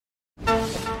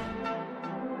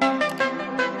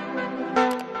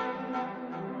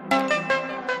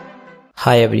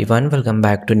Hi everyone, welcome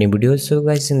back to new video. So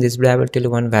guys, in this video I will tell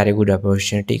you one very good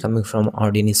opportunity coming from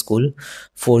OdinSchool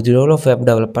for the role of web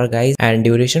developer guys, and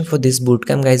duration for this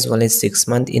bootcamp guys only 6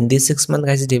 months. In this 6 month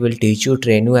guys they will teach you,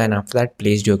 train you, and after that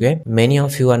placed you. Okay, many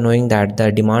of you are knowing that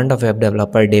the demand of web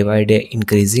developer day by day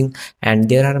increasing, and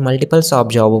there are multiple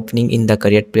job opening in the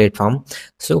career platform.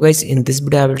 So guys, in this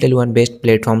video I will tell you one best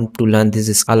platform to learn this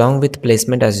is along with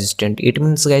placement assistant. It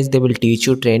means guys they will teach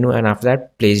you, train you, and after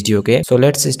that placed you. Okay, so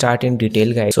let's start in detail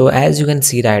guys. So as you can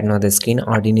see right now the screen,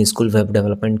 OdinSchool web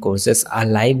development courses are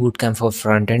live bootcamp for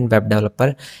front-end web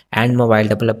developer and mobile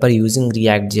developer using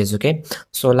React.js. Okay,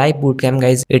 so live bootcamp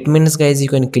guys, it means guys you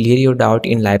can clear your doubt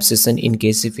in live session in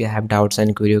case if you have doubts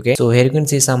and query. Okay, so here you can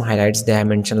see some highlights. They have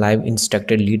mentioned live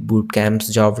instructor lead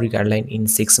bootcamps, job guideline in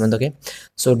 6 months. Okay,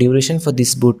 so duration for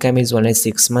this bootcamp is only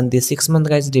 6 months. This 6 month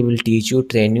guys they will teach you,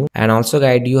 train you, and also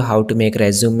guide you how to make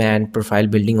resume and profile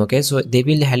building. Okay, so they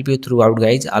will help you throughout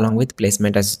guys along with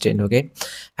placement assistant. Okay,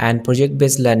 and project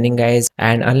based learning guys,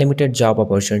 and unlimited job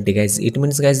opportunity guys. It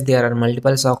means guys there are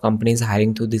multiple companies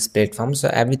hiring through this platform, so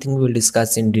everything we will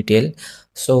discuss in detail.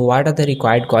 So what are the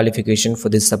required qualification for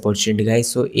this opportunity guys?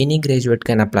 So any graduate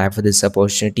can apply for this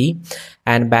opportunity,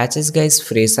 and batches guys,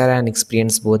 fresher and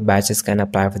experienced both batches can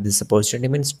apply for this opportunity.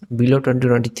 Means below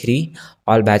 2023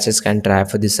 all batches can try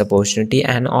for this opportunity,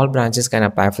 and all branches can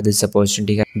apply for this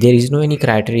opportunity guys. There is no any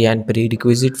criteria and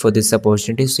prerequisite for this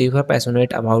opportunity. So if you are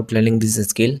passionate about learning this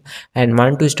skill and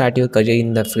want to start your career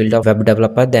in the field of web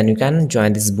developer, then you can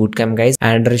join this bootcamp guys,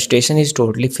 and registration is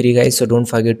totally free guys. So don't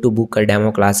forget to book a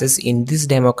demo classes. In this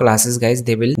demo classes guys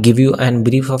they will give you a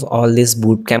brief of all this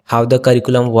bootcamp, how the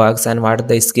curriculum works and what are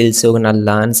the skills you're gonna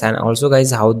learn, and also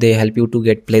guys how they help you to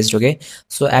get placed. Okay,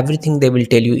 so everything they will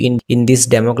tell you in this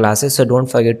demo classes, so don't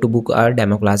forget to book our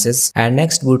demo classes. And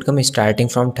next bootcamp is starting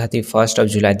from 31st of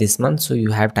July this month, so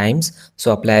you have times,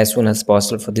 so apply as soon as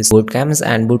possible for this bootcamps.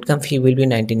 And bootcamp fee will be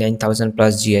 99,000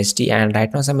 plus GST, and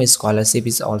right now some scholarship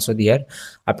is also there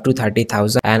up to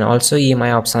 30,000, and also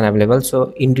EMI option available.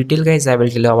 So in detail guys I will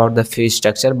tell you about the fee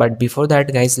structure, but before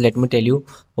that guys let me tell you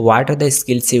what are the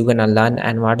skills you're gonna learn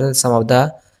and what are some of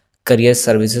the career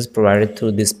services provided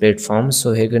through this platform.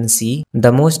 So here you can see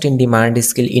the most in demand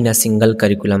skill in a single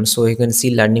curriculum. So you can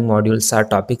see learning modules are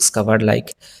topics covered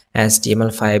like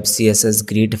HTML5, CSS,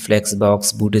 Grid,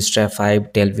 Flexbox, Bootstrap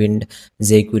 5, Tailwind,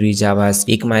 jQuery,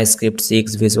 JavaScript, ECMAScript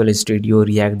 6, Visual Studio,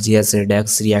 React.js,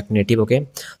 Redux, React Native. Okay,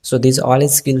 so these all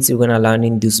skills you're gonna learn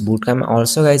in this bootcamp.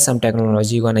 Also guys some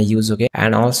technology you're gonna use. Okay,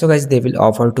 and also guys they will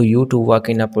offer to you to work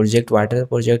in a project, whatever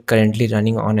project currently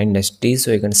running on industry.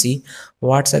 So you can see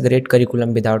what's a great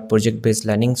curriculum without project based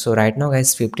learning. So right now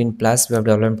guys 15 plus web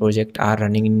development projects are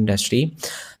running in industry.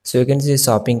 So you can see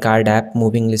shopping cart app,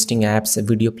 moving listing apps,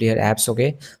 video player apps.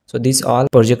 Okay, so these all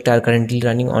projects are currently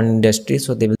running on industry,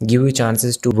 so they will give you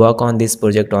chances to work on this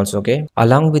project also. Okay,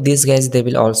 along with this guys they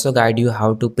will also guide you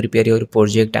how to prepare your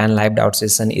project, and live doubt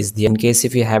session is there. In case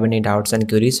if you have any doubts and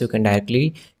queries, you can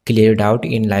directly clear it out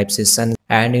in live session,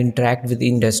 and interact with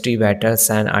industry veterans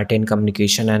and attend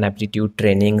communication and aptitude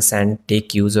trainings and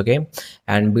take use. Okay,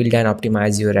 and build and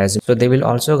optimize your resume. So they will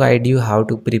also guide you how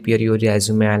to prepare your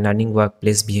resume and learning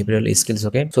workplace behavioral skills.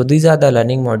 Okay, so these are the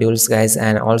learning modules guys,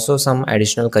 and also some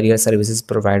additional career services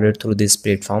provided through this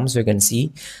platform. So you can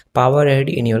see power ahead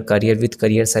in your career with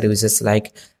career services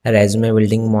like resume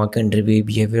building, mock interview,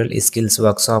 behavioral skills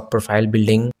workshop, profile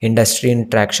building, industry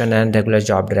interaction, and regular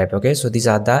job drive. Okay, so these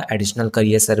are the additional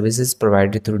career services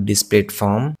provided through this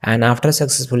platform. And after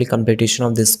successfully completion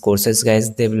of these courses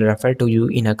guys, they will refer to you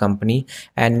in a company,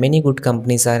 and many good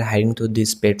companies are hiring through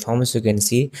this platform. So you can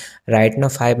see right now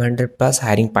 500 plus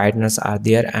hiring partners are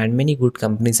there, and many good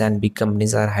companies and big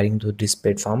companies are hiring through this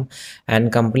platform.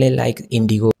 And company like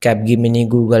Indigo, Capgemini,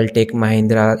 Google, Tech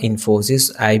Mahindra,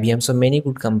 Infosys, IBM, so many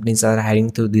good companies are hiring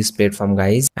through this platform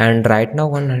guys. And right now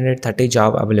 130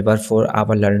 job available for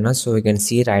our learners. So you can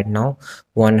see right now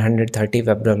 130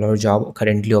 web developer job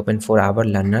currently open for our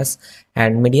learners,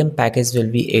 and medium package will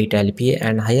be 8 LPA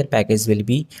and higher package will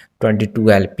be 22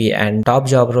 LPA. And top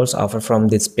job roles offer from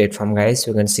this platform guys.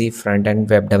 You can see front-end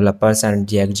web developers and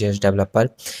React.js developer,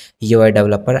 UI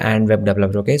developer, and web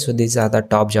developer. Okay, so these are the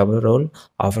top job role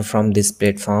offer from this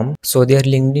platform. So their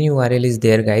LinkedIn URL is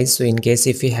there guys. So in case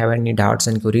if you have any doubts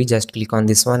and query, just click on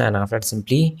this one, and after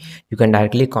simply you can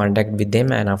directly contact with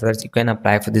them, and after you can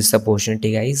apply for this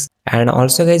opportunity guys. And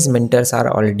also guys mentors are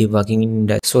already working in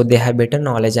the, so they have better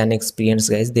knowledge and experience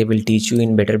guys. They will teach you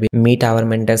in better way. Meet our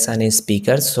mentors and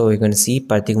speakers. So you can see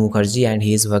Pratik Mukherjee, and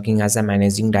he is working as a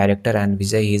managing director, and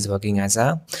Vijay, he is working as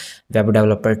a web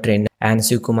developer trainer, and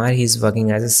Sukumar, he is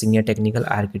working as a senior technical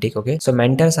architect. Okay, so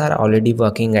mentors are already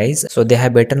working, guys, so they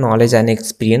have better knowledge and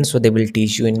experience, so they will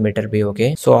teach you in better way.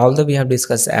 Okay, so although we have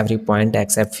discussed every point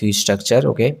except fee structure.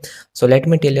 Okay, so let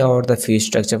me tell you about the fee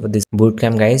structure for this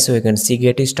bootcamp, guys. So you can see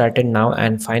get it started now,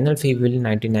 and final fee will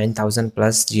 99,000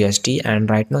 plus GST, and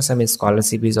right now some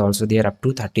scholarship is also there up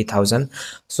to 30,000.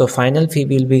 So final fee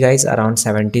will be, guys, around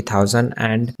 70,000,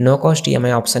 and no cost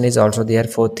EMI option is also there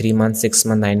for 3 months, 6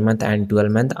 month, 9 month and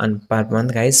 12 month, and per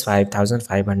month, guys,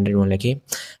 5,500 only. Okay,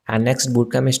 and next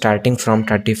bootcamp is starting from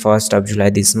 31st of July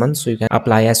this month, so you can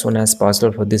apply as soon as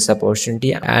possible for this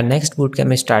opportunity. And next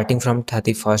bootcamp is starting from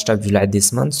 31st of July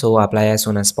this month, so apply as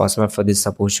soon as possible for this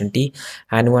opportunity.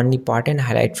 And one important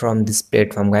highlight from this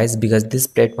platform, guys, because this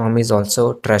platform is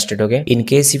also trusted. Okay, in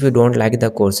case if you don't like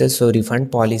the courses, so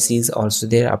refund policy is also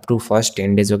there up to first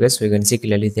 10 days. Okay, so you can see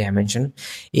clearly they have mentioned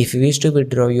if you wish to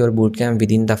withdraw your bootcamp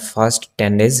within the first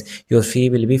 10 days, your fee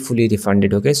will be fully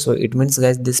refunded. Okay, so it means,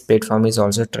 guys, this platform is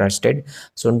also trusted,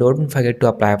 so don't forget to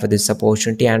apply for this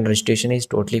opportunity, and registration is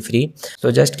totally free.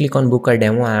 So just click on book a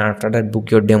demo, and after that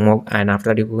book your demo, and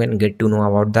after you can get to know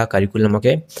about the curriculum.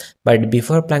 Okay, but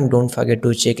before applying, don't forget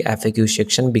to check FAQ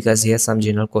section, because here some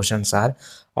general questions are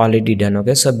already done.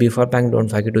 Okay, so before applying, don't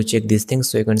forget to check these things,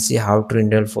 so you can see how to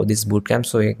enroll for this bootcamp.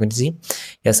 So you can see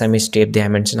yes, some step they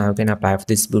have mentioned how you can apply for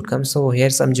this bootcamp. So here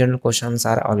some general questions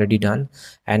are already done,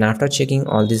 and after checking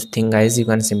all these things, guys, you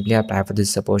can simply apply for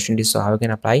this opportunity. So how you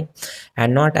can apply,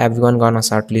 and not everyone gonna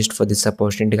shortlist for this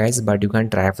opportunity, guys, but you can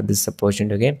try for this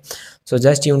opportunity. Okay, so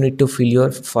just you need to fill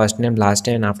your first name, last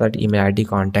name, and after that email ID,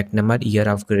 contact number, year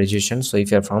of graduation. So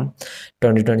if you're from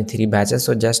 2023 batches,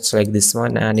 so just select this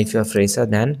one, and if you're fresher,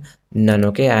 then none.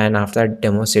 Okay, and after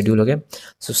demo schedule. Okay,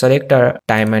 so select a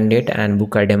time and date and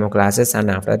book a demo classes, and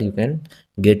after you can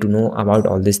get to know about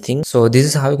all these things. So this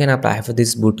is how you can apply for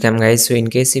this bootcamp, guys. So in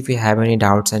case if you have any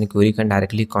doubts and query, you can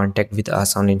directly contact with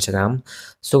us on Instagram.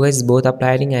 So guys, both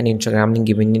applying and Instagram link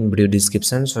given in video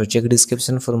description, so check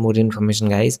description for more information,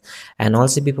 guys. And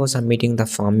also before submitting the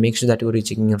form, make sure that you're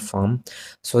checking your form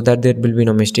so that there will be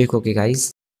no mistake. Okay, guys.